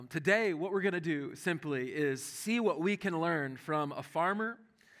Today, what we're going to do simply is see what we can learn from a farmer,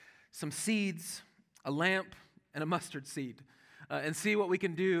 some seeds, a lamp, and a mustard seed, and see what we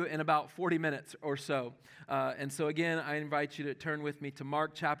can do in about 40 minutes or so. And so again, I invite you to turn with me to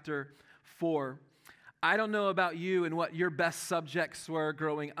Mark chapter 4. I don't know about you and what your best subjects were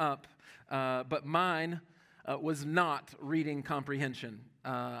growing up, but mine was not reading comprehension.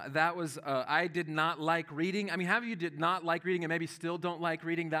 I did not like reading. I mean, have you did not like reading and maybe still don't like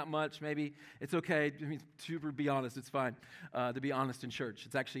reading that much? Maybe it's okay. I mean, to be honest, it's fine to be honest in church.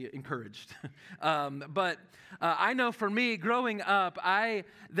 It's actually encouraged. But I know for me, growing up,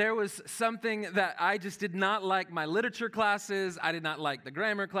 there was something that I just did not like my literature classes. I did not like the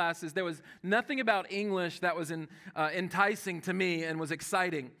grammar classes. There was nothing about English that was enticing to me and was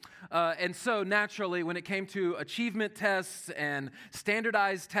exciting. And so naturally, when it came to achievement tests and standardized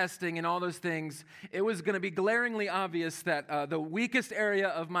testing and all those things, it was going to be glaringly obvious that the weakest area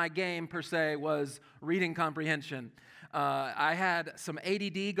of my game, per se, was reading comprehension. I had some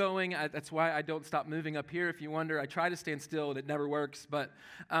ADD going. That's why I don't stop moving up here. If you wonder, I try to stand still and it never works. But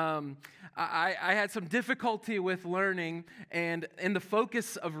I had some difficulty with learning and in the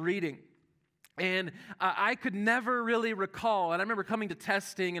focus of reading. And I could never really recall. And I remember coming to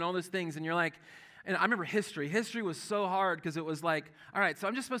testing and all those things, and you're like, and I remember history. History was so hard because it was like, all right, so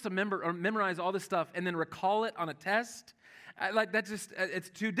I'm just supposed to memorize all this stuff and then recall it on a test. It's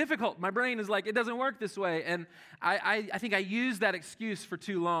too difficult. My brain is like, it doesn't work this way. And I think I used that excuse for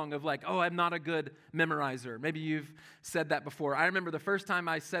too long of like, oh, I'm not a good memorizer. Maybe you've said that before. I remember the first time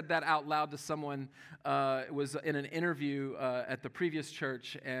I said that out loud to someone, it was in an interview at the previous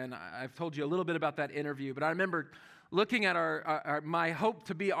church. And I've told you a little bit about that interview. But I remember looking at my hope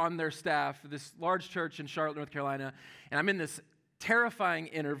to be on their staff, this large church in Charlotte, North Carolina. And I'm in this terrifying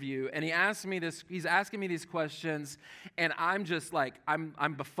interview, and he's asking me these questions, and I'm just like,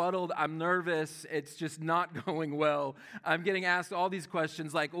 I'm befuddled, I'm nervous, it's just not going well. I'm getting asked all these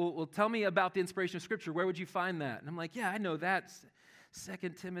questions like, well, tell me about the inspiration of Scripture, where would you find that? And I'm like, yeah, I know that, 2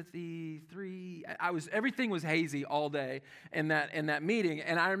 Timothy 3, everything was hazy all day in that meeting,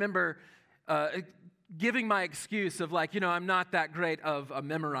 and I remember giving my excuse of like, I'm not that great of a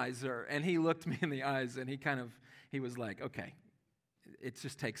memorizer, and he looked me in the eyes, and he was like, okay, it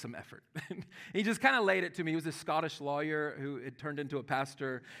just takes some effort. He just kind of laid it to me. He was a Scottish lawyer who had turned into a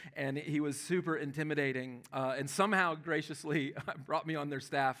pastor, and he was super intimidating, and somehow graciously brought me on their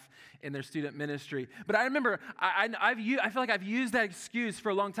staff in their student ministry. But I remember, I feel like I've used that excuse for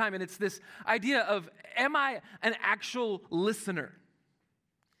a long time, and it's this idea of, am I an actual listener?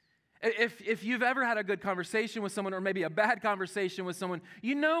 If you've ever had a good conversation with someone or maybe a bad conversation with someone,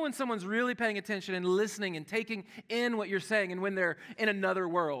 you know when someone's really paying attention and listening and taking in what you're saying and when they're in another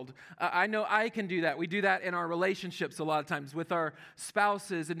world. I know I can do that. We do that in our relationships a lot of times with our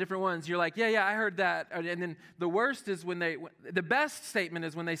spouses and different ones. You're like, yeah, I heard that. And then the worst is the best statement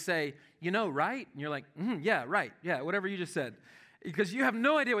is when they say, right? And you're like, yeah, right. Yeah, whatever you just said. Because you have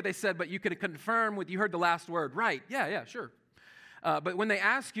no idea what they said, but you could confirm you heard the last word. Right. Yeah, sure. But when they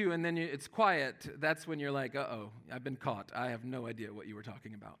ask you and then it's quiet, that's when you're like, uh-oh, I've been caught. I have no idea what you were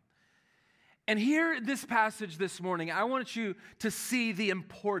talking about. And here in this passage this morning, I want you to see the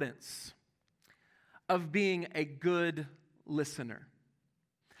importance of being a good listener,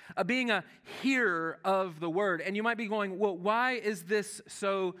 of being a hearer of the word. And you might be going, well, why is this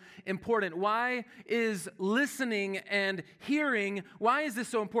so important? Why is listening and hearing, why is this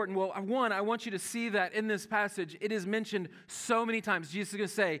so important? Well, one, I want you to see that in this passage, it is mentioned so many times. Jesus is going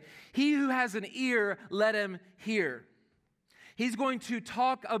to say, he who has an ear, let him hear. He's going to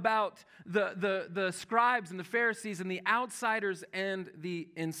talk about the scribes and the Pharisees and the outsiders and the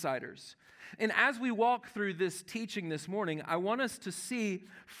insiders. And as we walk through this teaching this morning, I want us to see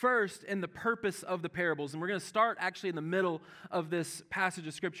first in the purpose of the parables. And we're going to start actually in the middle of this passage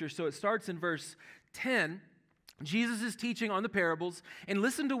of Scripture. So it starts in verse 10. Jesus is teaching on the parables, and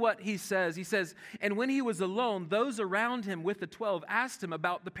listen to what he says. He says, and when he was alone, those around him with the 12 asked him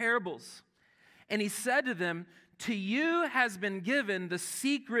about the parables. And he said to them, to you has been given the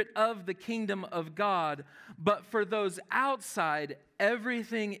secret of the kingdom of God, but for those outside,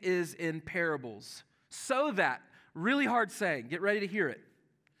 everything is in parables. So that, really hard saying, get ready to hear it.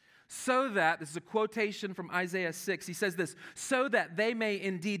 So that, this is a quotation from Isaiah 6, he says this, so that they may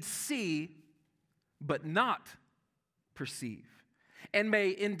indeed see, but not perceive, and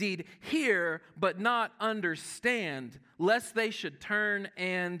may indeed hear, but not understand, lest they should turn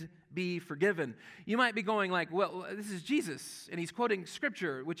and be forgiven. You might be going like, well, this is Jesus, and he's quoting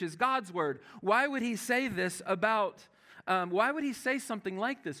Scripture, which is God's word. Why would he say this about, why would he say something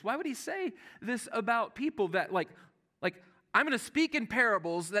like this? Why would he say this about people that like I'm going to speak in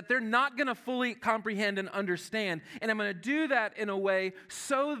parables that they're not going to fully comprehend and understand. And I'm going to do that in a way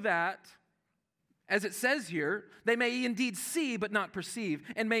so that, as it says here, they may indeed see but not perceive,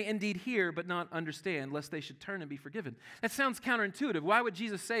 and may indeed hear but not understand, lest they should turn and be forgiven. That sounds counterintuitive. Why would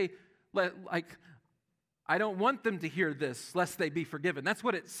Jesus say, like, I don't want them to hear this, lest they be forgiven? That's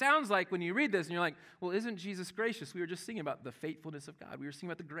what it sounds like when you read this, and you're like, well, isn't Jesus gracious? We were just singing about the faithfulness of God. We were singing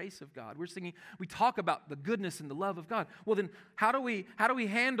about the grace of God. We talk about the goodness and the love of God. Well, then, how do we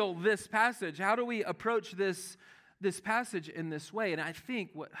handle this passage? How do we approach this passage in this way? And I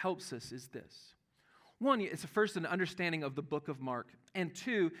think what helps us is this. One, it's first an understanding of the book of Mark. And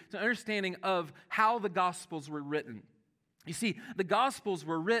two, it's an understanding of how the Gospels were written. You see, the Gospels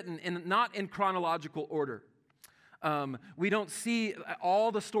were written not in chronological order. We don't see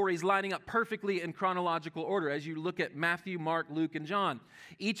all the stories lining up perfectly in chronological order as you look at Matthew, Mark, Luke, and John.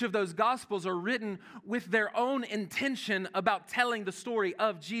 Each of those Gospels are written with their own intention about telling the story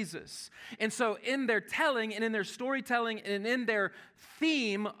of Jesus. And so in their telling and in their storytelling and in their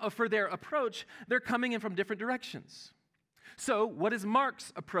theme for their approach, they're coming in from different directions. So what is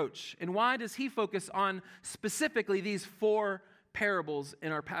Mark's approach? And why does he focus on specifically these 4 parables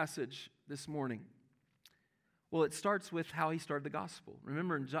in our passage this morning? Well, it starts with how he started the gospel.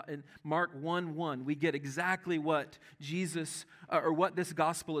 Remember in Mark 1:1, we get exactly what Jesus, or what this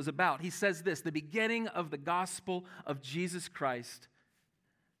gospel is about. He says this, the beginning of the gospel of Jesus Christ,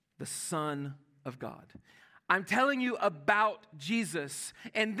 the Son of God. I'm telling you about Jesus.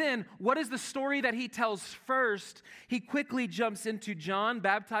 And then, what is the story that he tells first? He quickly jumps into John,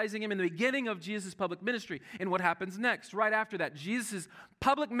 baptizing him in the beginning of Jesus' public ministry. And what happens next? Right after that, Jesus'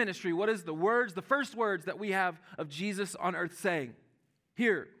 public ministry, what is the first words that we have of Jesus on earth saying?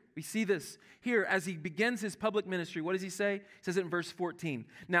 Here, we see this here as he begins his public ministry. What does he say? He says it in verse 14.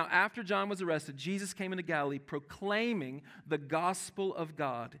 Now, after John was arrested, Jesus came into Galilee proclaiming the gospel of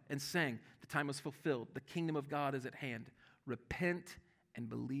God and saying, the time was fulfilled. The kingdom of God is at hand. Repent and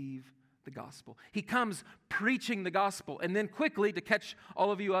believe the gospel. He comes preaching the gospel. And then quickly, to catch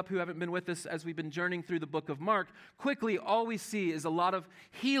all of you up who haven't been with us as we've been journeying through the book of Mark, quickly all we see is a lot of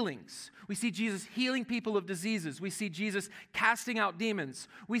healings. We see Jesus healing people of diseases. We see Jesus casting out demons.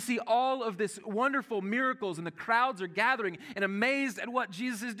 We see all of this wonderful miracles, and the crowds are gathering and amazed at what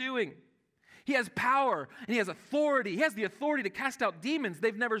Jesus is doing. He has power and he has authority. He has the authority to cast out demons.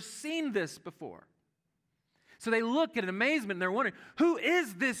 They've never seen this before. So they look at amazement and they're wondering, who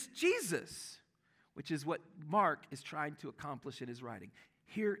is this Jesus? Which is what Mark is trying to accomplish in his writing.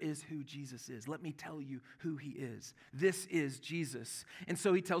 Here is who Jesus is. Let me tell you who he is. This is Jesus. And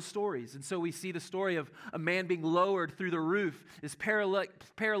so he tells stories. And so we see the story of a man being lowered through the roof, is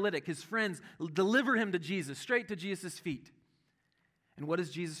paralytic. His friends deliver him to Jesus, straight to Jesus' feet. And what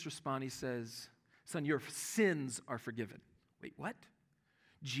does Jesus respond? He says, son, your sins are forgiven. Wait, what?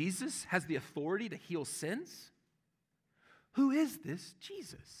 Jesus has the authority to heal sins? Who is this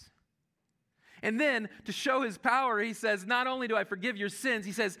Jesus? And then, to show his power, he says, not only do I forgive your sins,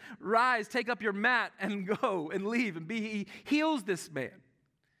 he says, rise, take up your mat, and go and leave. And he heals this man.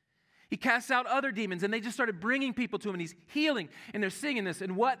 He casts out other demons, and they just started bringing people to him, and he's healing, and they're singing this.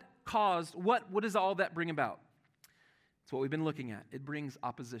 And what does all that bring about? It's what we've been looking at. It brings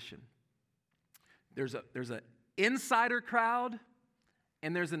opposition. There's an insider crowd,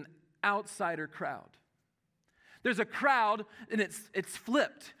 and there's an outsider crowd. There's a crowd, and it's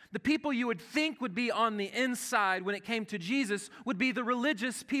flipped. The people you would think would be on the inside when it came to Jesus would be the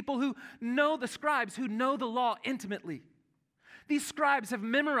religious people who know the scribes, who know the law intimately. These scribes have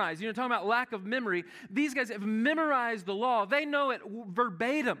memorized, talking about lack of memory. These guys have memorized the law. They know it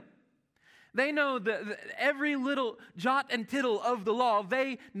verbatim. They know every little jot and tittle of the law.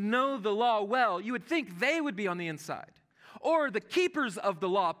 They know the law well. You would think they would be on the inside. Or the keepers of the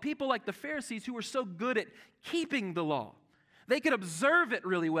law, people like the Pharisees who were so good at keeping the law. They could observe it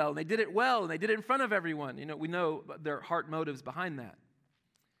really well, and they did it well, and they did it in front of everyone. We know their heart motives behind that.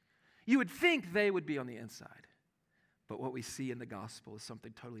 You would think they would be on the inside. But what we see in the gospel is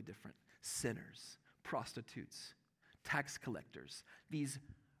something totally different. Sinners, prostitutes, tax collectors, these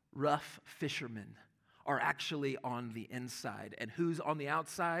rough fishermen are actually on the inside. And who's on the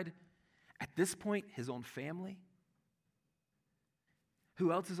outside? At this point, his own family.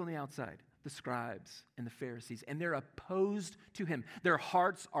 Who else is on the outside? the scribes and the Pharisees, and they're opposed to him. Their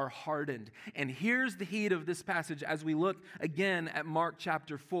hearts are hardened. And here's the heat of this passage as we look again at Mark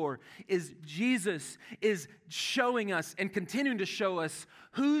chapter 4, is Jesus is showing us and continuing to show us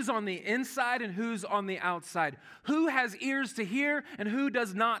who's on the inside and who's on the outside. Who has ears to hear and who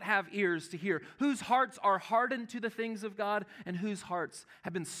does not have ears to hear. Whose hearts are hardened to the things of God and whose hearts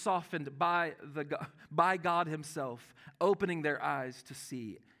have been softened by God himself, opening their eyes to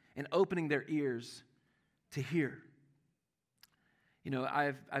see and opening their ears to hear. You know,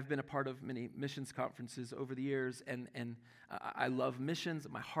 I've been a part of many missions conferences over the years, and I love missions.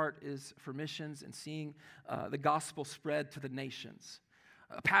 My heart is for missions and seeing the gospel spread to the nations.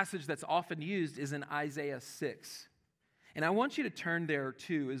 A passage that's often used is in Isaiah 6. And I want you to turn there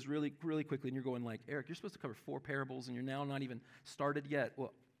too, is really quickly, and you're going like, Eric, you're supposed to cover 4 parables, and you're now not even started yet.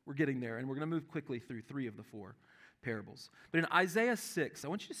 Well, we're getting there, and we're going to move quickly through 3 of the 4 parables. But in Isaiah 6, I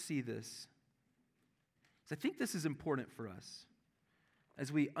want you to see this, because I think this is important for us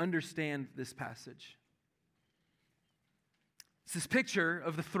as we understand this passage. It's this picture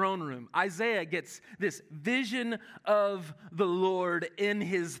of the throne room. Isaiah gets this vision of the Lord in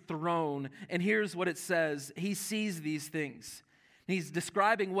his throne. And here's what it says. He sees these things. He's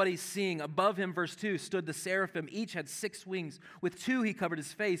describing what he's seeing. Above him, verse 2, stood the seraphim. Each had 6 wings. With 2 he covered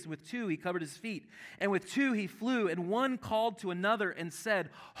his face, with 2 he covered his feet. And with 2 he flew, and one called to another and said,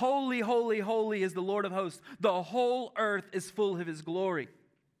 Holy, holy, holy is the Lord of hosts. The whole earth is full of his glory.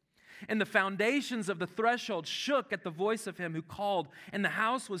 And the foundations of the threshold shook at the voice of him who called, and the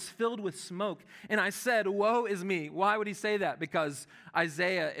house was filled with smoke. And I said, Woe is me. Why would he say that? Because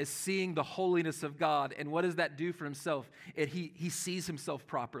Isaiah is seeing the holiness of God. And what does that do for himself? He sees himself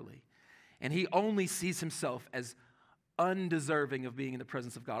properly. And he only sees himself as undeserving of being in the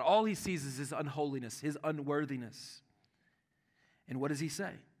presence of God. All he sees is his unholiness, his unworthiness. And what does he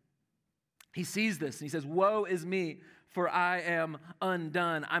say? He sees this and he says, Woe is me, for I am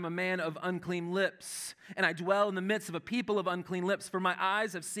undone. I'm a man of unclean lips, and I dwell in the midst of a people of unclean lips, for my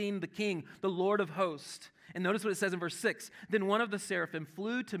eyes have seen the King, the Lord of hosts. And notice what it says in verse 6. Then one of the seraphim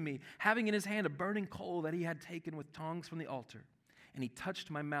flew to me, having in his hand a burning coal that he had taken with tongs from the altar. And he touched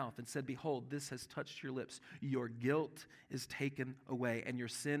my mouth and said, Behold, this has touched your lips. Your guilt is taken away, and your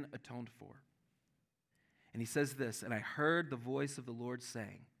sin atoned for. And he says this, and I heard the voice of the Lord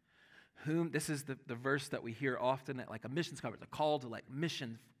saying, this is the verse that we hear often at like a missions conference, a call to like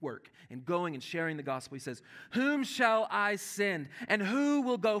mission work and going and sharing the gospel. He says, Whom shall I send, and who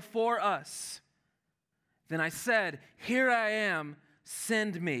will go for us? Then I said, Here I am,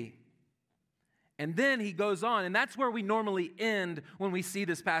 send me. And then he goes on, and that's where we normally end when we see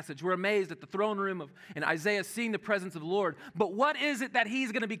this passage. We're amazed at the throne room and Isaiah seeing the presence of the Lord. But what is it that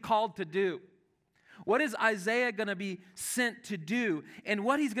he's going to be called to do? What is Isaiah going to be sent to do? And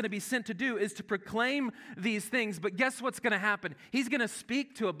what he's going to be sent to do is to proclaim these things. But guess what's going to happen? He's going to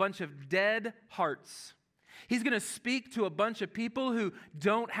speak to a bunch of dead hearts. He's going to speak to a bunch of people who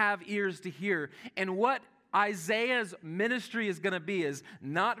don't have ears to hear. And what Isaiah's ministry is going to be is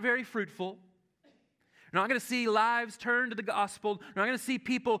not very fruitful. We're not going to see lives turn to the gospel. We're not going to see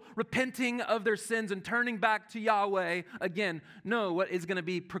people repenting of their sins and turning back to Yahweh again. No, what is going to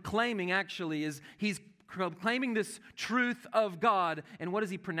be proclaiming actually is he's proclaiming this truth of God. And what is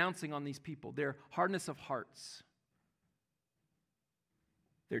he pronouncing on these people? Their hardness of hearts,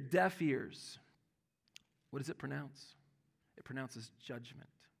 their deaf ears. What does it pronounce? It pronounces judgment.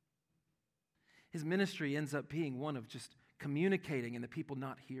 His ministry ends up being one of just communicating and the people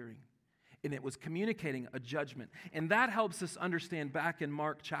not hearing. And it was communicating a judgment. And that helps us understand back in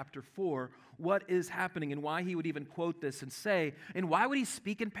Mark chapter 4 what is happening and why he would even quote this and say, and why would he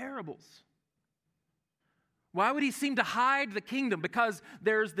speak in parables? Why would he seem to hide the kingdom? Because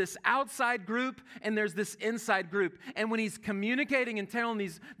there's this outside group and there's this inside group. And when he's communicating and telling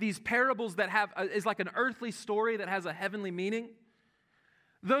these parables that is like an earthly story that has a heavenly meaning,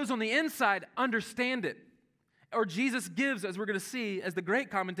 those on the inside understand it. Or Jesus gives, as we're going to see, as the great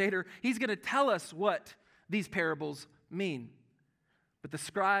commentator, he's going to tell us what these parables mean. But the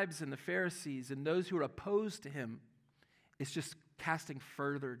scribes and the Pharisees and those who are opposed to him, it's just casting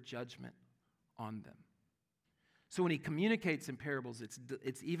further judgment on them. So when he communicates in parables, it's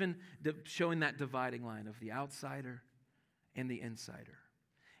even showing that dividing line of the outsider and the insider.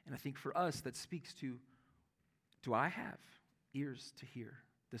 And I think for us, that speaks to, do I have ears to hear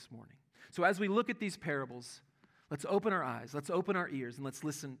this morning? So as we look at these parables, let's open our eyes, let's open our ears, and let's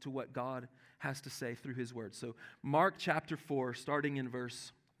listen to what God has to say through his word. So Mark chapter 4, starting in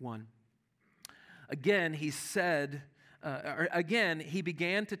verse 1. Again, he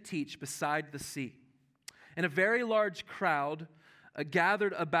began to teach beside the sea. And a very large crowd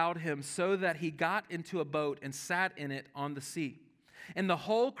gathered about him so that he got into a boat and sat in it on the sea. And the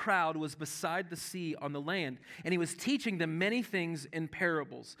whole crowd was beside the sea on the land, and he was teaching them many things in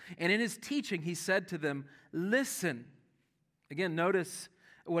parables. And in his teaching, he said to them, "Listen." Again, notice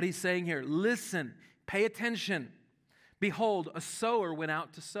what he's saying here. Listen, pay attention. "Behold, a sower went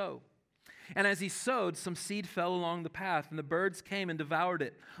out to sow. And as he sowed, some seed fell along the path, and the birds came and devoured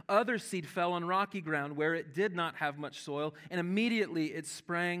it. Other seed fell on rocky ground where it did not have much soil, and immediately it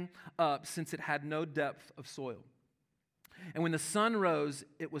sprang up, since it had no depth of soil. And when the sun rose,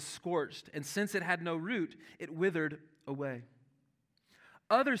 it was scorched, and since it had no root, it withered away.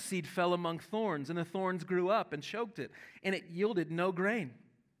 Other seed fell among thorns, and the thorns grew up and choked it, and it yielded no grain.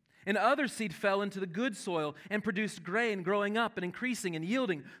 And other seed fell into the good soil and produced grain, growing up and increasing and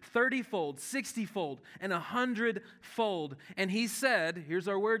yielding 30-fold, 60-fold, and 100-fold. And he said," here's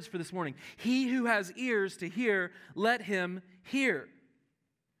our words for this morning, "He who has ears to hear, let him hear."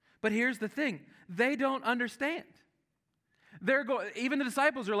 But here's the thing, they don't understand. Even the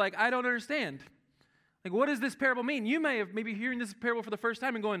disciples are like, "I don't understand. Like, what does this parable mean?" You may have maybe hearing this parable for the first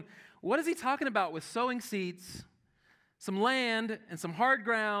time and going, "What is he talking about with sowing seeds, some land and some hard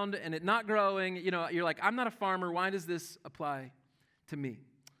ground and it not growing?" You know, you're like, "I'm not a farmer. Why does this apply to me?"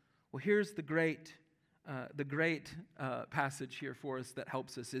 Well, here's the great passage here for us that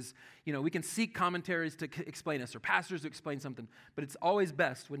helps us is, we can seek commentaries to explain us or pastors to explain something, but it's always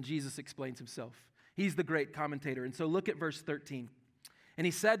best when Jesus explains himself. He's the great commentator. And so look at verse 13. "And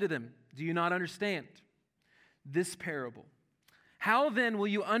he said to them, 'Do you not understand this parable? How then will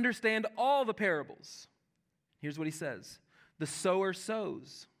you understand all the parables?' Here's what he says. 'The sower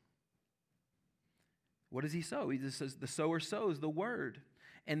sows.'" What does he sow? He just says, "The sower sows the word.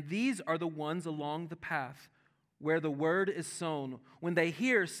 And these are the ones along the path where the word is sown. When they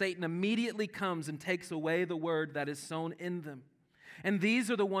hear, Satan immediately comes and takes away the word that is sown in them. And these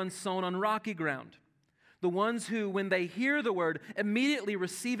are the ones sown on rocky ground. The ones who, when they hear the word, immediately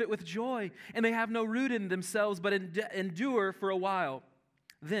receive it with joy, and they have no root in themselves, but endure for a while.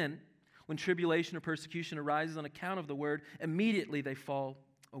 Then, when tribulation or persecution arises on account of the word, immediately they fall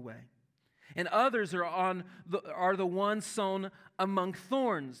away. And others are the ones sown among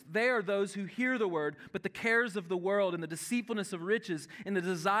thorns. They are those who hear the word, but the cares of the world and the deceitfulness of riches and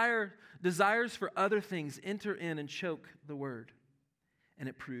the desires for other things enter in and choke the word, and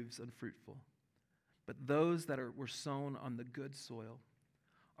it proves unfruitful. But those that were sown on the good soil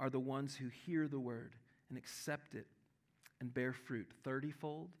are the ones who hear the word and accept it and bear fruit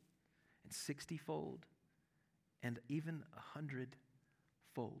 30-fold and 60-fold and even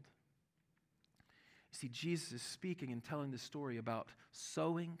 100-fold. You see, Jesus is speaking and telling the story about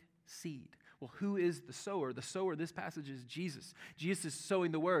sowing seed. Well, who is the sower? The sower, this passage is Jesus. Jesus is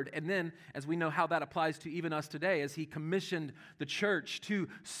sowing the word. And then, as we know how that applies to even us today, as he commissioned the church to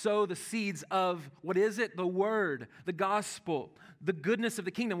sow the seeds of, what is it? The word, the gospel, the goodness of the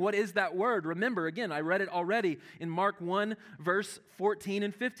kingdom. What is that word? Remember, again, I read it already in Mark 1, verse 14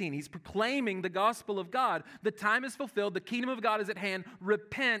 and 15. He's proclaiming the gospel of God. The time is fulfilled. The kingdom of God is at hand.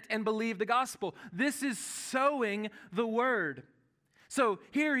 Repent and believe the gospel. This is sowing the word. So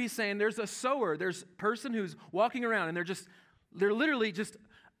here he's saying there's a sower, there's a person who's walking around and they're literally just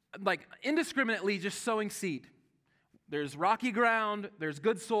like indiscriminately just sowing seed. There's rocky ground, there's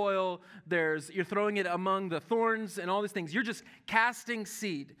good soil, you're throwing it among the thorns and all these things. You're just casting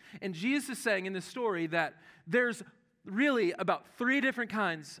seed. And Jesus is saying in this story that there's really about 4 different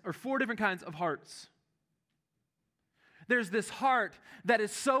kinds of hearts. There's this heart that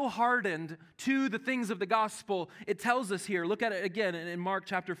is so hardened to the things of the gospel. It tells us here, look at it again in Mark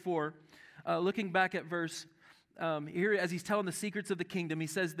chapter 4, looking back at verse, here as he's telling the secrets of the kingdom, he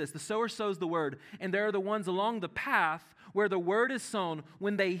says this, "The sower sows the word, and there are the ones along the path where the word is sown.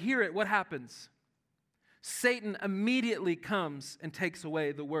 When they hear it, what happens? Satan immediately comes and takes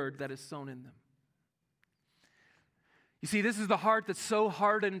away the word that is sown in them." You see, this is the heart that's so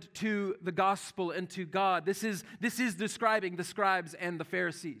hardened to the gospel and to God. This is describing the scribes and the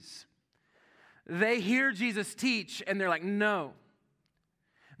Pharisees. They hear Jesus teach, and they're like, no.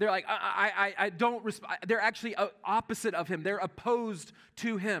 They're like, I don't respond. They're actually opposite of him. They're opposed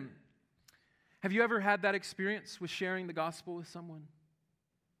to him. Have you ever had that experience with sharing the gospel with someone?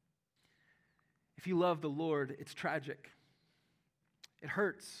 If you love the Lord, it's tragic. It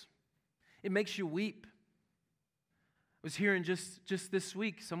hurts. It makes you weep. I was hearing just this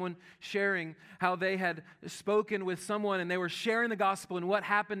week someone sharing how they had spoken with someone and they were sharing the gospel, and what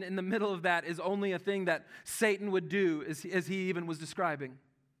happened in the middle of that is only a thing that Satan would do, as he even was describing.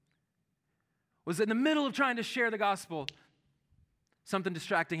 Was in the middle of trying to share the gospel, something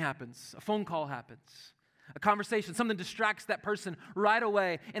distracting happens. A phone call happens. A conversation, something distracts that person right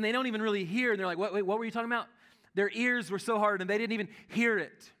away, and they don't even really hear, and they're like, wait, what were you talking about? Their ears were so hard, and they didn't even hear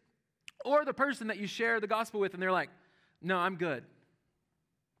it. Or the person that you share the gospel with, and they're like, no, I'm good.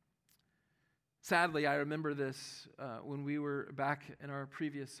 Sadly, I remember this when we were back in our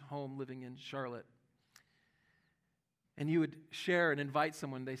previous home living in Charlotte. And you would share and invite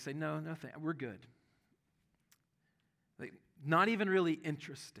someone, they say, no, we're good. Like, not even really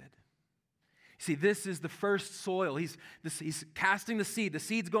interested. See, this is the first soil. He's casting the seed. The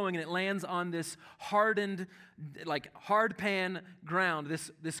seed's going, and it lands on this hardened, like hard pan ground,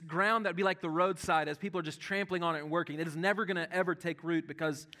 this ground that would be like the roadside as people are just trampling on it and working. It is never going to ever take root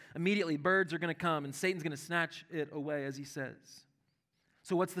because immediately birds are going to come, and Satan's going to snatch it away, as he says.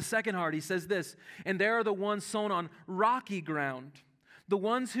 So what's the second heart? He says this, and there are the ones sown on rocky ground, the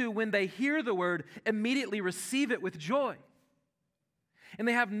ones who, when they hear the word, immediately receive it with joy. And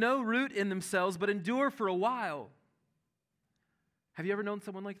they have no root in themselves, but endure for a while. Have you ever known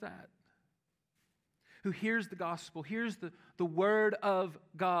someone like that? Who hears the gospel, hears the word of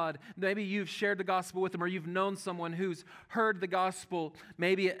God. Maybe you've shared the gospel with them, or you've known someone who's heard the gospel.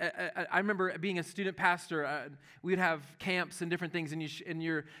 Maybe, I remember being a student pastor, we'd have camps and different things, and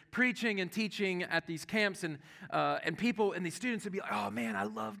you're preaching and teaching at these camps, and people and these students would be like, oh man, I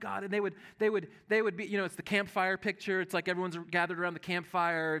love God. And they would be, it's the campfire picture. It's like everyone's gathered around the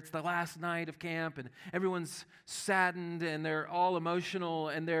campfire. It's the last night of camp, and everyone's saddened, and they're all emotional,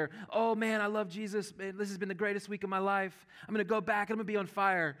 and they're, oh man, I love Jesus. Man, this has been the greatest week of my life. I'm going to go back and I'm going to be on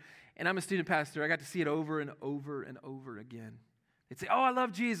fire. And I'm a student pastor. I got to see it over and over and over again. They'd say, oh, I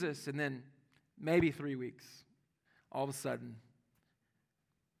love Jesus. And then maybe 3 weeks, all of a sudden,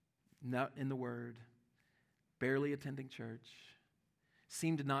 not in the Word, barely attending church,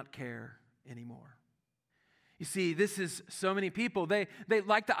 seemed to not care anymore. You see, this is so many people. They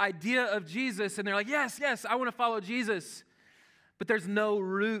like the idea of Jesus, and they're like, yes, I want to follow Jesus. But there's no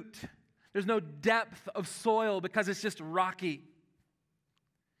root. There's no depth of soil because it's just rocky.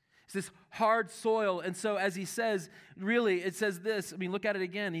 It's this hard soil. And so as he says, really, it says this. I mean, look at it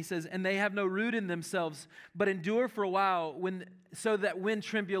again. He says, and they have no root in themselves, but endure for a while, so that when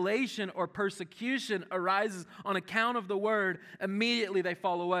tribulation or persecution arises on account of the word, immediately they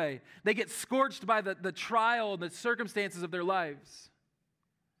fall away. They get scorched by the trial and the circumstances of their lives.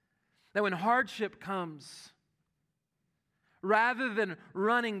 That when hardship comes, rather than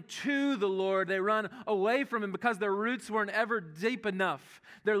running to the Lord, they run away from Him because their roots weren't ever deep enough.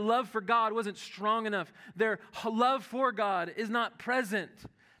 Their love for God wasn't strong enough. Their love for God is not present.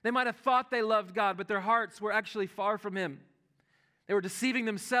 They might have thought they loved God, but their hearts were actually far from Him. They were deceiving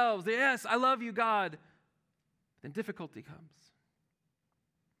themselves. Yes, I love you, God. Then difficulty comes.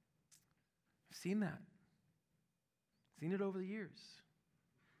 I've seen that. Seen it over the years.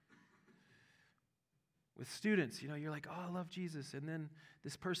 With students, you're like, oh, I love Jesus. And then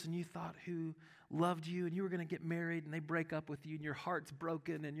this person you thought who loved you and you were going to get married and they break up with you and your heart's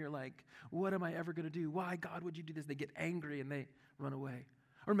broken and you're like, what am I ever going to do? Why, God, would you do this? They get angry and they run away.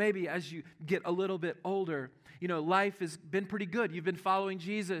 Or maybe as you get a little bit older, life has been pretty good. You've been following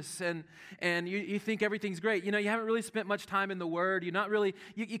Jesus and you think everything's great. You haven't really spent much time in the Word. You're not really,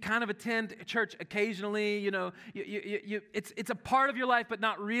 you kind of attend church occasionally. It's a part of your life, but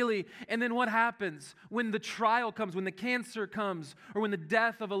not really. And then what happens when the trial comes, when the cancer comes, or when the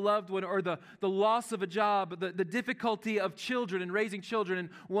death of a loved one, or the loss of a job, the difficulty of children and raising children, and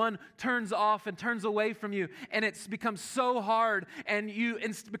one turns off and turns away from you, and it's become so hard, and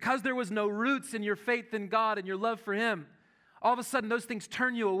because there was no roots in your faith in God and your love for Him, all of a sudden those things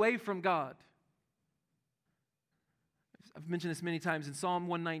turn you away from God. I've mentioned this many times in Psalm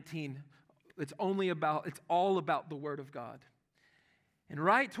 119. It's all about the Word of God. And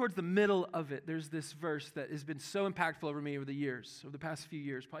right towards the middle of it, there's this verse that has been so impactful over me over the past few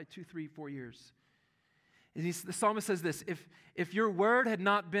years, probably 2, 3, 4 years. And the psalmist says this, if your word had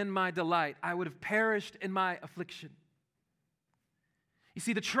not been my delight, I would have perished in my affliction. You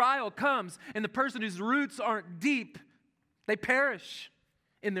see, the trial comes, and the person whose roots aren't deep, they perish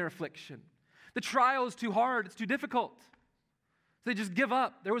in their affliction. The trial is too hard, it's too difficult. So they just give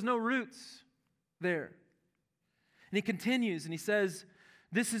up. There was no roots there. And he continues, and he says,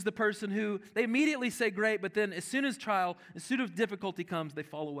 this is the person who, they immediately say great, but then as soon as difficulty comes, they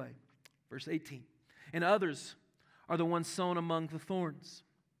fall away. Verse 18. And others are the ones sown among the thorns.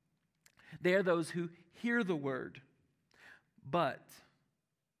 They are those who hear the word, but...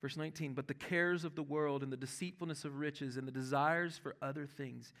 Verse 19, but the cares of the world and the deceitfulness of riches and the desires for other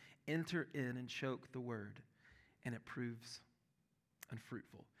things enter in and choke the word, and it proves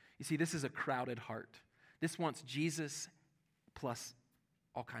unfruitful. You see, this is a crowded heart. This wants Jesus plus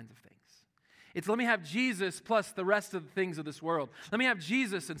all kinds of things. It's let me have Jesus plus the rest of the things of this world. Let me have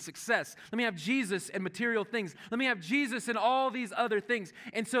Jesus and success. Let me have Jesus and material things. Let me have Jesus and all these other things.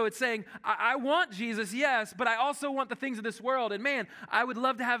 And so it's saying, I want Jesus, yes, but I also want the things of this world. And man, I would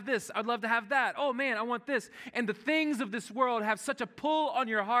love to have this. I'd love to have that. Oh man, I want this. And the things of this world have such a pull on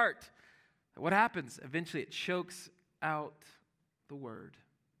your heart. What happens? Eventually it chokes out the word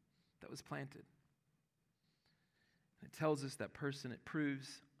that was planted. It tells us that person, it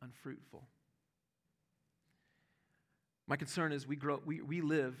proves unfruitful. My concern is we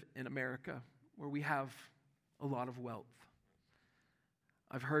live in America where we have a lot of wealth.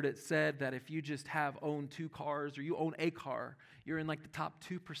 I've heard it said that if you just own 2 cars or you own a car, you're in like the top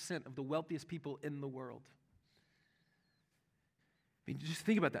 2% of the wealthiest people in the world. I mean, just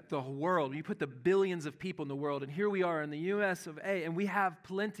think about that. The whole world, you put the billions of people in the world, and here we are in the U.S. of A., and we have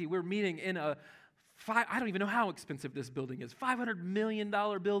plenty. We're meeting in I don't even know how expensive this building is, $500 million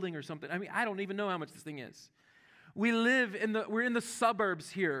building or something. I mean, I don't even know how much this thing is. We're in the suburbs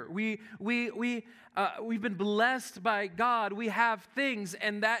here. We've been blessed by God. We have things,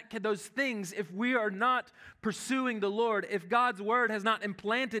 and those things, if we are not pursuing the Lord, if God's word has not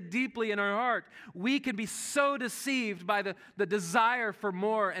implanted deeply in our heart, we can be so deceived by the desire for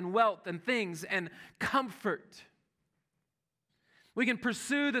more and wealth and things and comfort. We can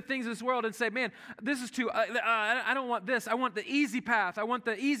pursue the things of this world and say, man, this is I don't want this. I want the easy path. I want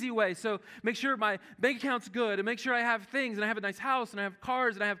the easy way. So make sure my bank account's good and make sure I have things and I have a nice house and I have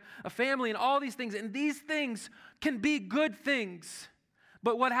cars and I have a family and all these things. And these things can be good things.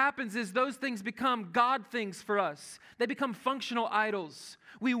 But what happens is those things become God things for us. They become functional idols.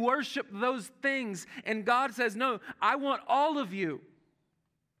 We worship those things and God says, no, I want all of you.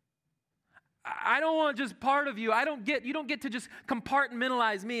 I don't want just part of you. You don't get to just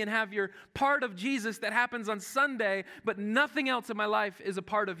compartmentalize me and have your part of Jesus that happens on Sunday, but nothing else in my life is a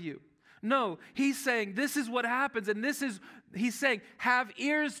part of you. No, he's saying this is what happens, and he's saying, have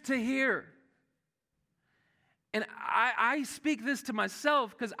ears to hear. And I speak this to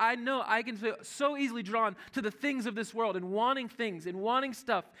myself because I know I can feel so easily drawn to the things of this world and wanting things and wanting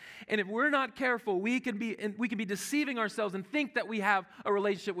stuff. And if we're not careful, we can be deceiving ourselves and think that we have a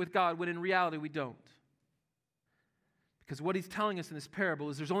relationship with God when in reality we don't. Because what he's telling us in this parable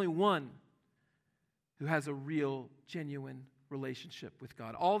is there's only one who has a real, genuine relationship with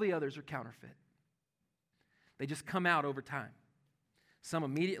God. All the others are counterfeit. They just come out over time. Some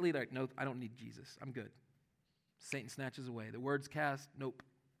immediately, they're like, no, I don't need Jesus. I'm good. Satan snatches away. The word's cast, nope,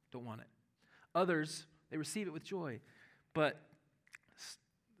 don't want it. Others, they receive it with joy, but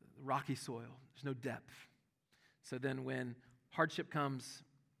rocky soil, there's no depth. So then when hardship comes,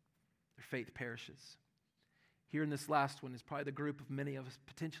 their faith perishes. Here in this last one is probably the group of many of us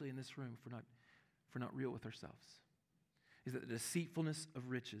potentially in this room, if we're not real with ourselves, is that the deceitfulness of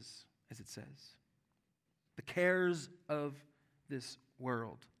riches, as it says, the cares of this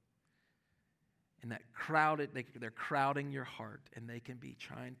world, and that they're crowding your heart, and they can be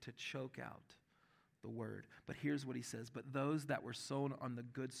trying to choke out the word. But here's what he says, but those that were sown on the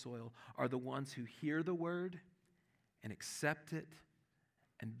good soil are the ones who hear the word and accept it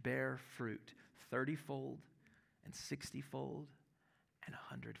and bear fruit 30-fold and 60-fold and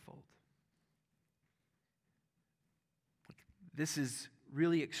 100-fold. This is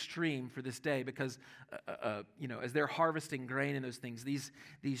really extreme for this day because, as they're harvesting grain and those things, these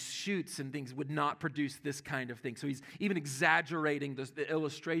shoots and things would not produce this kind of thing. So he's even exaggerating the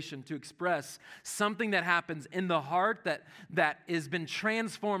illustration to express something that happens in the heart that has been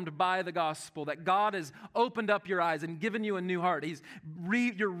transformed by the gospel, that God has opened up your eyes and given you a new heart.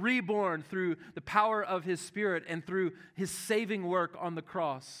 You're reborn through the power of his Spirit and through his saving work on the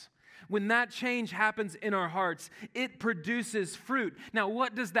cross. When that change happens in our hearts, it produces fruit. Now,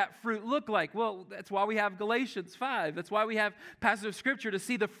 what does that fruit look like? Well, that's why we have Galatians 5. That's why we have passage of Scripture to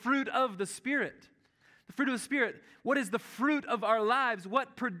see the fruit of the Spirit. The fruit of the Spirit. What is the fruit of our lives?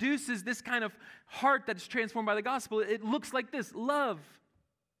 What produces this kind of heart that is transformed by the gospel? It looks like this: love.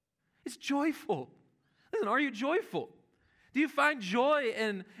 It's joyful. Listen, are you joyful? Do you find joy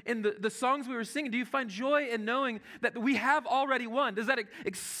in the songs we were singing? Do you find joy in knowing that we have already won? Does that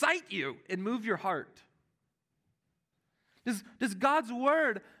excite you and move your heart? Does God's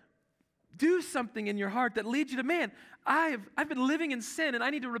word do something in your heart that leads you to, man, I've been living in sin and I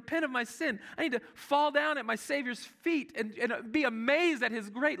need to repent of my sin. I need to fall down at my Savior's feet and be amazed at his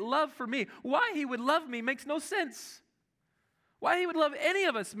great love for me. Why he would love me makes no sense. Why he would love any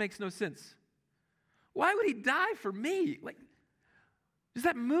of us makes no sense. Why would he die for me? Does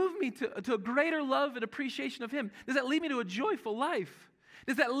that move me to a greater love and appreciation of him? Does that lead me to a joyful life?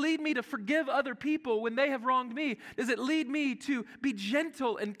 Does that lead me to forgive other people when they have wronged me? Does it lead me to be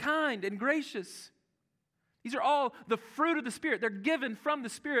gentle and kind and gracious? These are all the fruit of the Spirit. They're given from the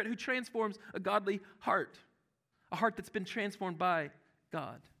Spirit who transforms a godly heart, a heart that's been transformed by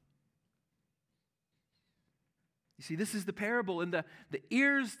God. You see, this is the parable, and the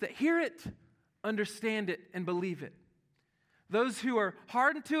ears that hear it understand it and believe it. Those who are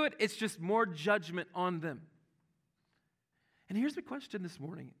hardened to it, it's just more judgment on them. And here's the question this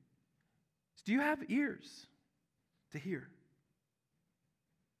morning. Do you have ears to hear?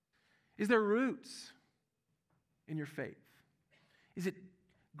 Is there roots in your faith? Is it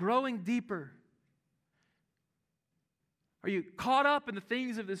growing deeper? Are you caught up in the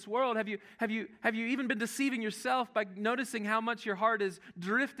things of this world? Have you even been deceiving yourself by noticing how much your heart is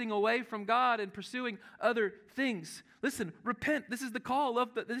drifting away from God and pursuing other things? Listen, repent. This is the call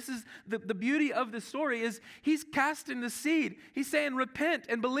this is the beauty of this story is he's casting the seed. He's saying repent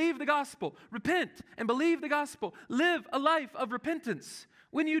and believe the gospel. Repent and believe the gospel. Live a life of repentance.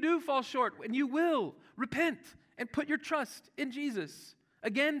 When you do fall short, and you will, repent and put your trust in Jesus.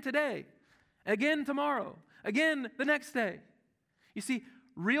 Again today, again tomorrow, again the next day. You see,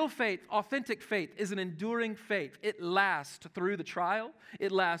 real faith, authentic faith, is an enduring faith. It lasts through the trial.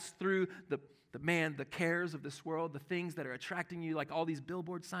 It lasts through the cares of this world, the things that are attracting you, like all these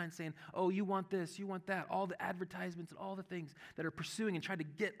billboard signs saying, oh, you want this, you want that, all the advertisements and all the things that are pursuing and trying to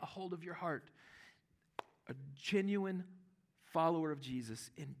get a hold of your heart. A genuine follower of Jesus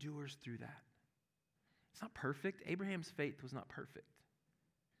endures through that. It's not perfect. Abraham's faith was not perfect.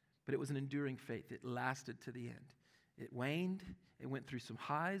 But it was an enduring faith. It lasted to the end. It waned. It went through some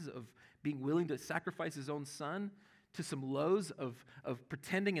highs of being willing to sacrifice his own son, to some lows of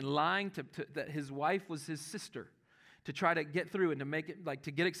pretending and lying that his wife was his sister, to try to get through and to make it, like,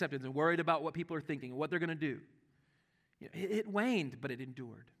 to get acceptance, and worried about what people are thinking and what they're going to do. You know, it waned, but it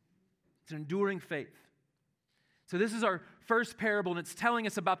endured. It's an enduring faith. So this is our first parable, and it's telling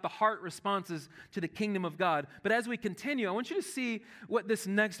us about the heart responses to the kingdom of God. But as we continue, I want you to see what this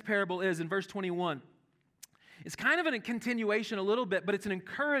next parable is in verse 21. It's kind of a continuation a little bit, but it's an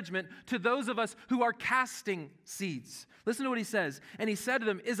encouragement to those of us who are casting seeds. Listen to what he says. And he said to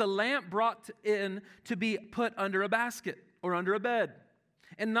them, is a lamp brought in to be put under a basket or under a bed,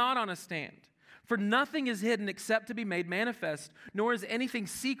 and not on a stand? For nothing is hidden except to be made manifest, nor is anything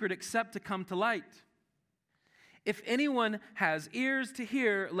secret except to come to light. If anyone has ears to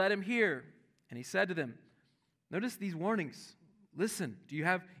hear, let him hear. And he said to them, notice these warnings. Listen, do you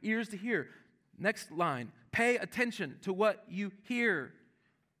have ears to hear? Next line, pay attention to what you hear.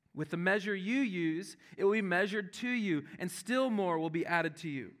 With the measure you use, it will be measured to you, and still more will be added to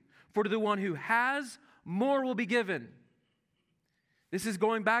you. For to the one who has, more will be given. This is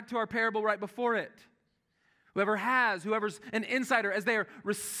going back to our parable right before it. Whoever's an insider, as they are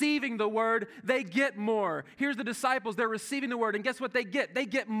receiving the word, they get more. Here's the disciples, they're receiving the word, and guess what they get? They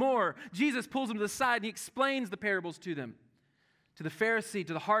get more. Jesus pulls them to the side, and he explains the parables to them. To the Pharisee,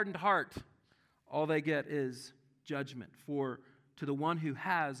 to the hardened heart, all they get is judgment. For to the one who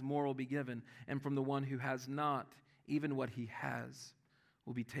has, more will be given, and from the one who has not, even what he has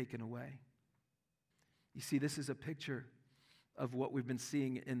will be taken away. You see, this is a picture of what we've been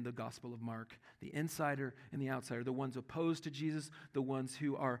seeing in the Gospel of Mark. The insider and the outsider, the ones opposed to Jesus, the ones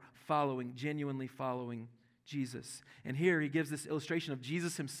who are genuinely following Jesus. And here he gives this illustration of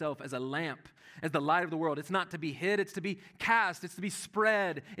Jesus himself as a lamp, as the light of the world. It's not to be hid, it's to be cast, it's to be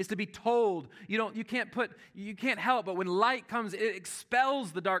spread, it's to be told. You can't help, but when light comes, it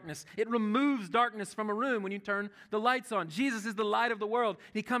expels the darkness. It removes darkness from a room when you turn the lights on. Jesus is the light of the world.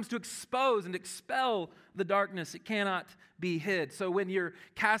 He comes to expose and expel the darkness. It cannot be hid. So when you're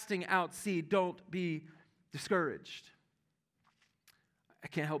casting out seed, don't be discouraged. I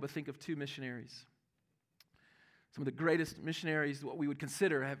can't help but think of two missionaries. Some of the greatest missionaries, what we would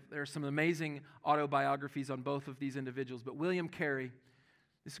consider, there are some amazing autobiographies on both of these individuals. But William Carey,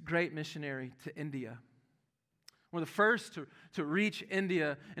 this great missionary to India, one of the first to reach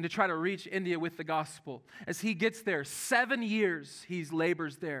India and to try to reach India with the gospel. As he gets there, 7 years he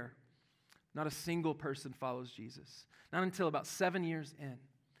labors there. Not a single person follows Jesus. Not until about 7 years in.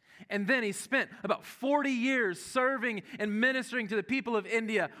 And then he spent about 40 years serving and ministering to the people of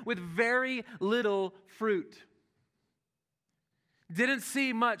India with very little fruit. Didn't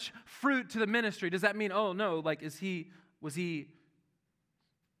see much fruit to the ministry. Does that mean, oh no, like was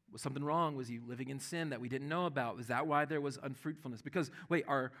something wrong? Was he living in sin that we didn't know about? Is that why there was unfruitfulness? Because, wait,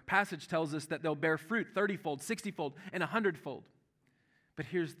 our passage tells us that they'll bear fruit 30-fold, 60-fold, and 100-fold. But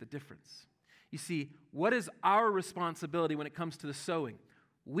here's the difference. You see, what is our responsibility when it comes to the sowing?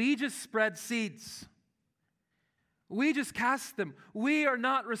 We just spread seeds. We just cast them. We are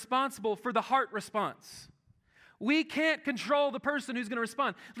not responsible for the heart response. We can't control the person who's going to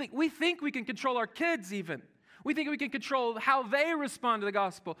respond. We think we can control our kids even. We think we can control how they respond to the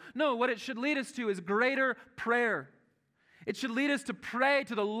gospel. No, what it should lead us to is greater prayer. It should lead us to pray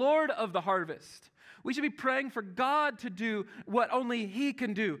to the Lord of the harvest. We should be praying for God to do what only He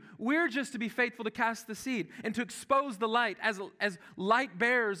can do. We're just to be faithful to cast the seed and to expose the light as light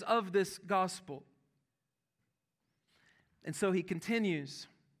bearers of this gospel. And so He continues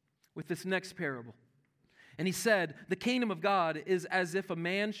with this next parable. And He said, the kingdom of God is as if a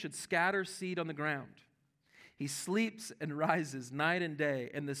man should scatter seed on the ground. He sleeps and rises night and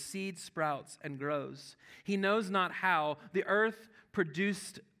day, and the seed sprouts and grows. He knows not how the earth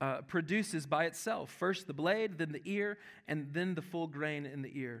produces by itself, first the blade, then the ear, and then the full grain in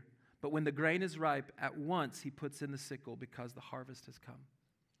the ear. But when the grain is ripe, at once he puts in the sickle because the harvest has come.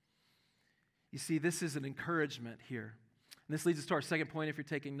 You see, this is an encouragement here. And this leads us to our second point. If you're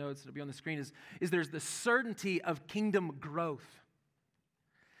taking notes, it'll be on the screen, is there's the certainty of kingdom growth.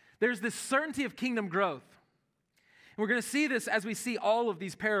 There's this certainty of kingdom growth. And we're going to see this as we see all of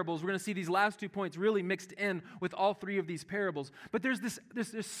these parables. We're going to see these last 2 points really mixed in with all 3 of these parables. But there's this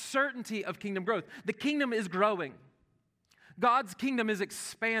certainty of kingdom growth. The kingdom is growing. God's kingdom is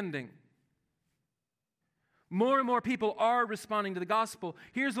expanding. More and more people are responding to the gospel.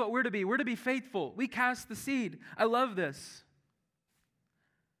 Here's what we're to be. We're to be faithful. We cast the seed. I love this.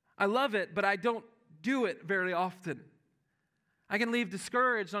 I love it, but I don't do it very often. I can leave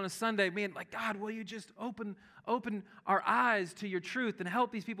discouraged on a Sunday, being like, God, will you just open our eyes to your truth and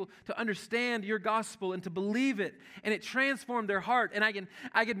help these people to understand your gospel and to believe it, and it transformed their heart. And I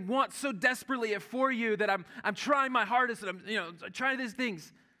can want so desperately it for you that I'm trying my hardest, and I'm trying these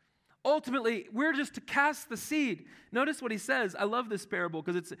things. Ultimately, we're just to cast the seed. Notice what he says. I love this parable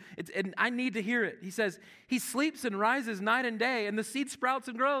because and I need to hear it. He says, he sleeps and rises night and day, and the seed sprouts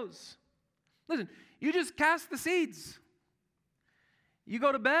and grows. Listen, you just cast the seeds. You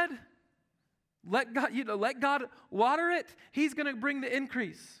go to bed, let God water it. He's going to bring the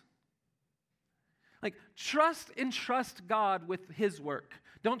increase. Like, trust God with His work.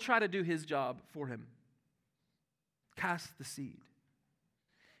 Don't try to do His job for Him. Cast the seed.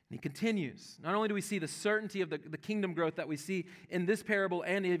 And he continues. Not only do we see the certainty of the kingdom growth that we see in this parable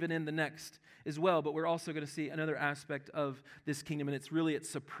and even in the next as well, but we're also going to see another aspect of this kingdom, and it's really its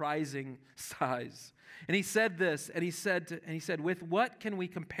surprising size. And he said this, and he said, with what can we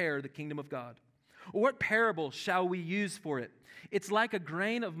compare the kingdom of God? Or what parable shall we use for it? It's like a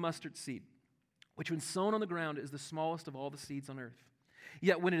grain of mustard seed, which when sown on the ground is the smallest of all the seeds on earth.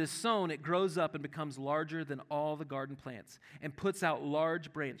 Yet when it is sown, it grows up and becomes larger than all the garden plants and puts out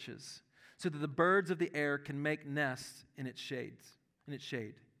large branches so that the birds of the air can make nests in its shade.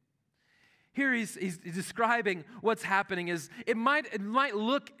 Here he's describing what's happening is it might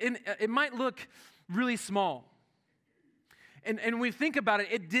look really small. And when we think about it,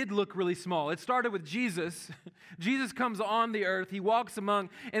 it did look really small. It started with Jesus. Jesus comes on the earth. He walks among,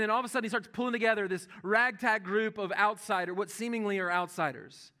 and then all of a sudden he starts pulling together this ragtag group of outsiders, what seemingly are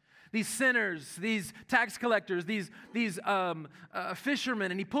outsiders. These sinners, these tax collectors, these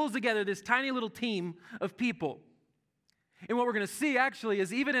fishermen, and he pulls together this tiny little team of people. And what we're going to see actually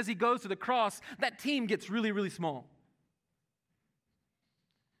is even as he goes to the cross, that team gets really, really small.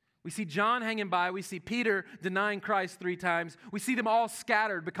 We see John hanging by. We see Peter denying Christ 3 times. We see them all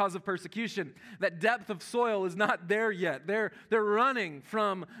scattered because of persecution. That depth of soil is not there yet. They're running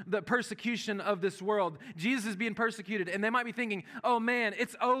from the persecution of this world. Jesus is being persecuted, and they might be thinking, oh man,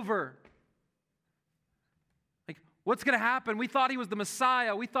 it's over. Like, what's going to happen? We thought he was the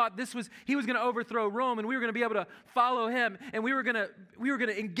Messiah. We thought he was going to overthrow Rome, and we were going to be able to follow him, and we were going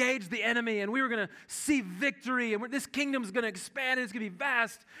to engage the enemy, and we were going to see victory, and this kingdom's going to expand, and it's going to be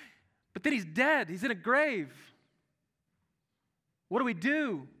vast. But then he's dead. He's in a grave. What do we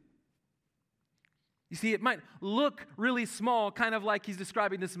do? You see, it might look really small, kind of like he's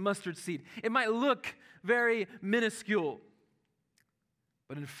describing this mustard seed. It might look very minuscule.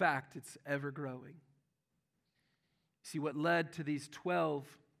 But in fact, it's ever growing. See, what led to these 12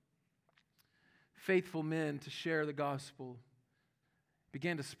 faithful men to share the gospel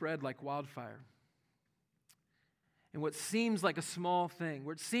began to spread like wildfire. And what seems like a small thing,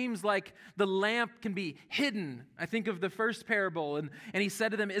 where it seems like the lamp can be hidden. I think of the first parable, and he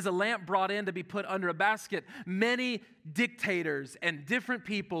said to them, is a lamp brought in to be put under a basket? Many dictators and different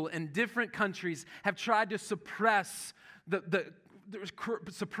people in different countries have tried to suppress the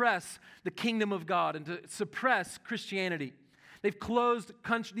kingdom of God and to suppress Christianity. These closed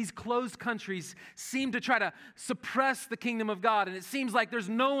countries seem to try to suppress the kingdom of God, and it seems like there's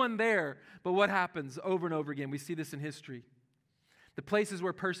no one there. But what happens over and over again? We see this in history. The places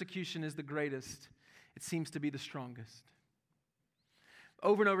where persecution is the greatest, it seems to be the strongest.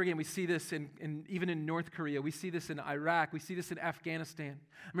 Over and over again, we see this even in North Korea. We see this in Iraq. We see this in Afghanistan.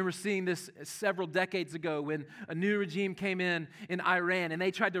 I remember seeing this several decades ago when a new regime came in Iran, and they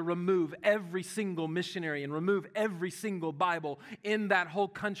tried to remove every single missionary and remove every single Bible in that whole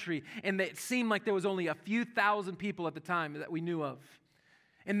country. And it seemed like there was only a few thousand people at the time that we knew of.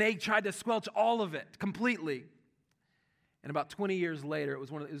 And they tried to squelch all of it completely. And about 20 years later, it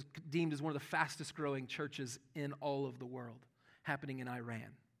was deemed as one of the fastest growing churches in all of the world, happening in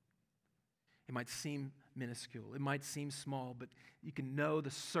Iran. It might seem minuscule, it might seem small, but you can know the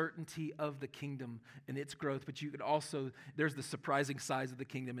certainty of the kingdom and its growth, but you could also, there's the surprising size of the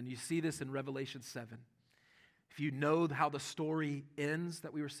kingdom, and you see this in Revelation 7. If you know how the story ends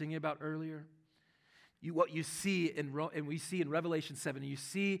that we were singing about earlier, what you see and we see in Revelation 7, you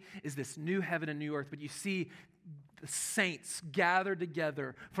see is this new heaven and new earth, but you see the saints gathered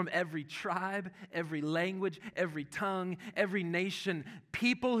together from every tribe, every language, every tongue, every nation.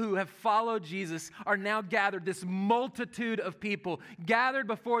 People who have followed Jesus are now gathered, this multitude of people gathered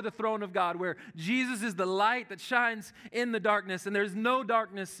before the throne of God, where Jesus is the light that shines in the darkness, and there's no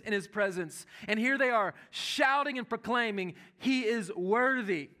darkness in his presence. And here they are shouting and proclaiming, he is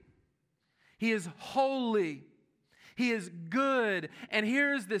worthy. He is holy. He is good. And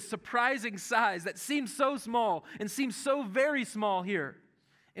here's this surprising size that seems so small and seems so very small here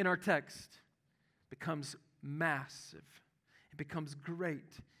in our text. Becomes massive. It becomes great.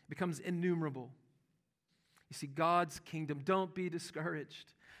 It becomes innumerable. You see, God's kingdom, don't be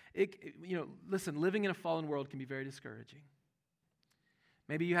discouraged. Listen, living in a fallen world can be very discouraging.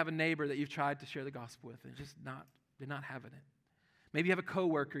 Maybe you have a neighbor that you've tried to share the gospel with and they're not having it. Maybe you have a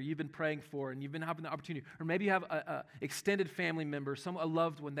coworker you've been praying for and you've been having the opportunity. Or maybe you have an extended family member, a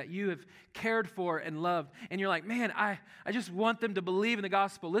loved one that you have cared for and loved. And you're like, man, I just want them to believe in the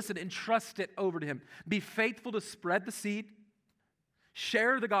gospel. Listen, entrust it over to him. Be faithful to spread the seed.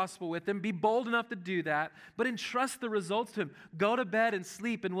 Share the gospel with them. Be bold enough to do that. But entrust the results to him. Go to bed and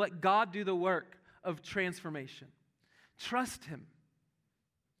sleep and let God do the work of transformation. Trust him.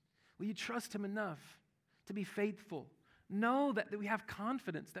 Will you trust him enough to be faithful? Know that we have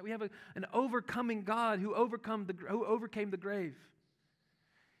confidence, that we have an overcoming God who overcame the grave.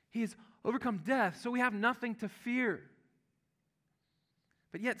 He has overcome death, so we have nothing to fear.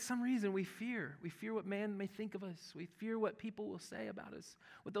 But yet, some reason we fear. We fear what man may think of us. We fear what people will say about us,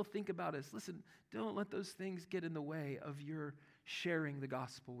 what they'll think about us. Listen, don't let those things get in the way of your sharing the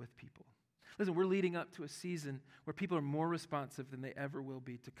gospel with people. Listen, we're leading up to a season where people are more responsive than they ever will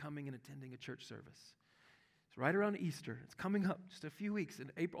be to coming and attending a church service. It's right around Easter. It's coming up just a few weeks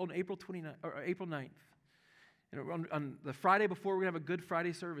on April 29th or April 9th. And on the Friday before we're going to have a Good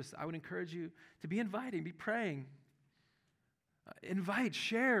Friday service, I would encourage you to be inviting, be praying. Invite,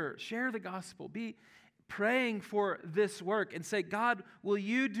 share the gospel. Be praying for this work and say, God, will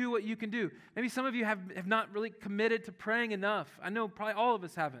you do what you can do? Maybe some of you have not really committed to praying enough. I know probably all of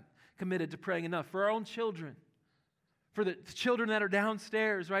us haven't committed to praying enough for our own children. For the children that are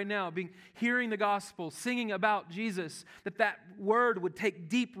downstairs right now, hearing the gospel, singing about Jesus, that word would take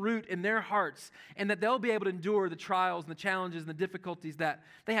deep root in their hearts and that they'll be able to endure the trials and the challenges and the difficulties that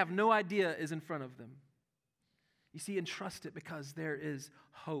they have no idea is in front of them. You see, entrust it because there is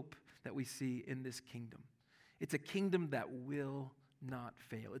hope that we see in this kingdom. It's a kingdom that will not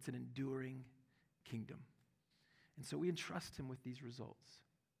fail. It's an enduring kingdom. And so we entrust him with these results.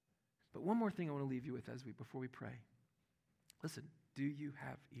 But one more thing I want to leave you with before we pray. Listen, do you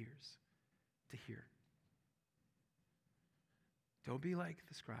have ears to hear? Don't be like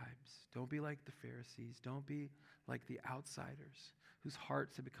the scribes. Don't be like the Pharisees. Don't be like the outsiders whose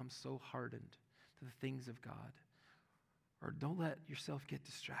hearts have become so hardened to the things of God. Or don't let yourself get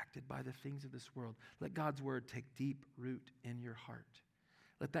distracted by the things of this world. Let God's word take deep root in your heart.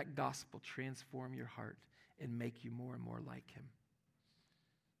 Let that gospel transform your heart and make you more and more like him.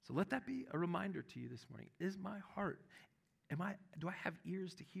 So let that be a reminder to you this morning. Is my heart... Do I have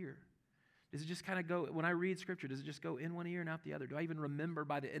ears to hear? Does it just kind of go, when I read Scripture, does it just go in one ear and out the other? Do I even remember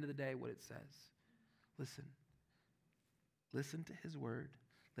by the end of the day what it says? Listen. Listen to his word.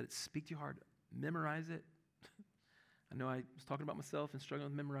 Let it speak to your heart. Memorize it. I know I was talking about myself and struggling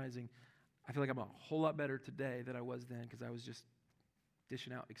with memorizing. I feel like I'm a whole lot better today than I was then because I was just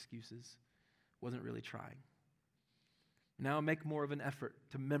dishing out excuses. Wasn't really trying. Now make more of an effort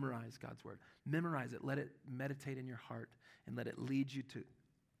to memorize God's word. Memorize it. Let it meditate in your heart and let it lead you to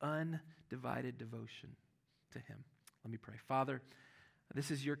undivided devotion to him. Let me pray. Father, this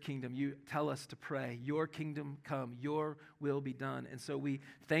is your kingdom. You tell us to pray, your kingdom come, your will be done. And so we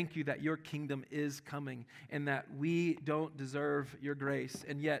thank you that your kingdom is coming and that we don't deserve your grace.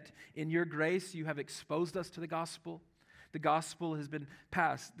 And yet, in your grace, you have exposed us to the gospel. The gospel has been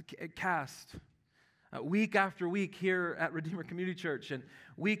cast week after week here at Redeemer Community Church and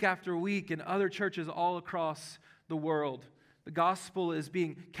week after week in other churches all across the world. The gospel is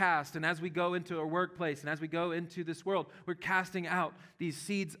being cast, and as we go into our workplace and as we go into this world, we're casting out these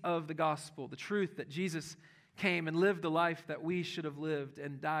seeds of the gospel, the truth that Jesus came and lived the life that we should have lived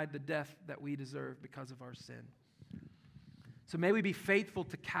and died the death that we deserve because of our sin. So may we be faithful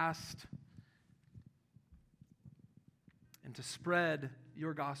to cast and to spread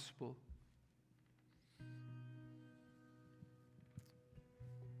your gospel.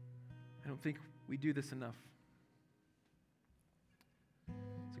 I don't think we do this enough.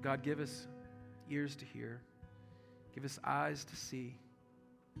 God, give us ears to hear. Give us eyes to see.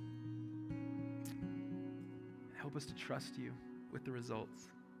 Help us to trust you with the results.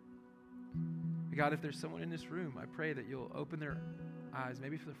 God, if there's someone in this room, I pray that you'll open their eyes,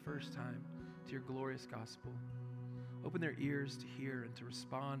 maybe for the first time, to your glorious gospel. Open their ears to hear and to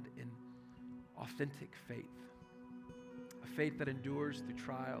respond in authentic faith. A faith that endures through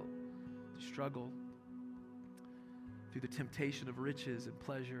trial, through struggle, through the temptation of riches and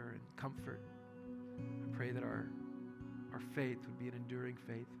pleasure and comfort. I pray that our faith would be an enduring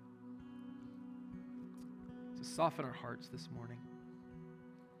faith. So soften our hearts this morning.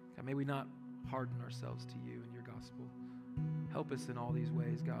 God, may we not harden ourselves to you and your gospel. Help us in all these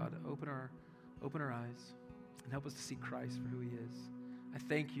ways, God. Open our eyes and help us to see Christ for who he is. I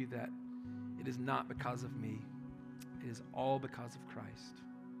thank you that it is not because of me. It is all because of Christ.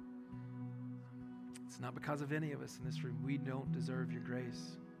 It's not because of any of us in this room. We don't deserve your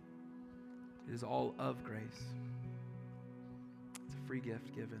grace. It is all of grace. It's a free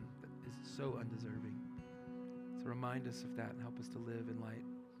gift given that is so undeserving. So remind us of that and help us to live in light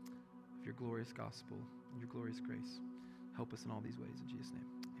of your glorious gospel and your glorious grace. Help us in all these ways in Jesus'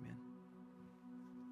 name.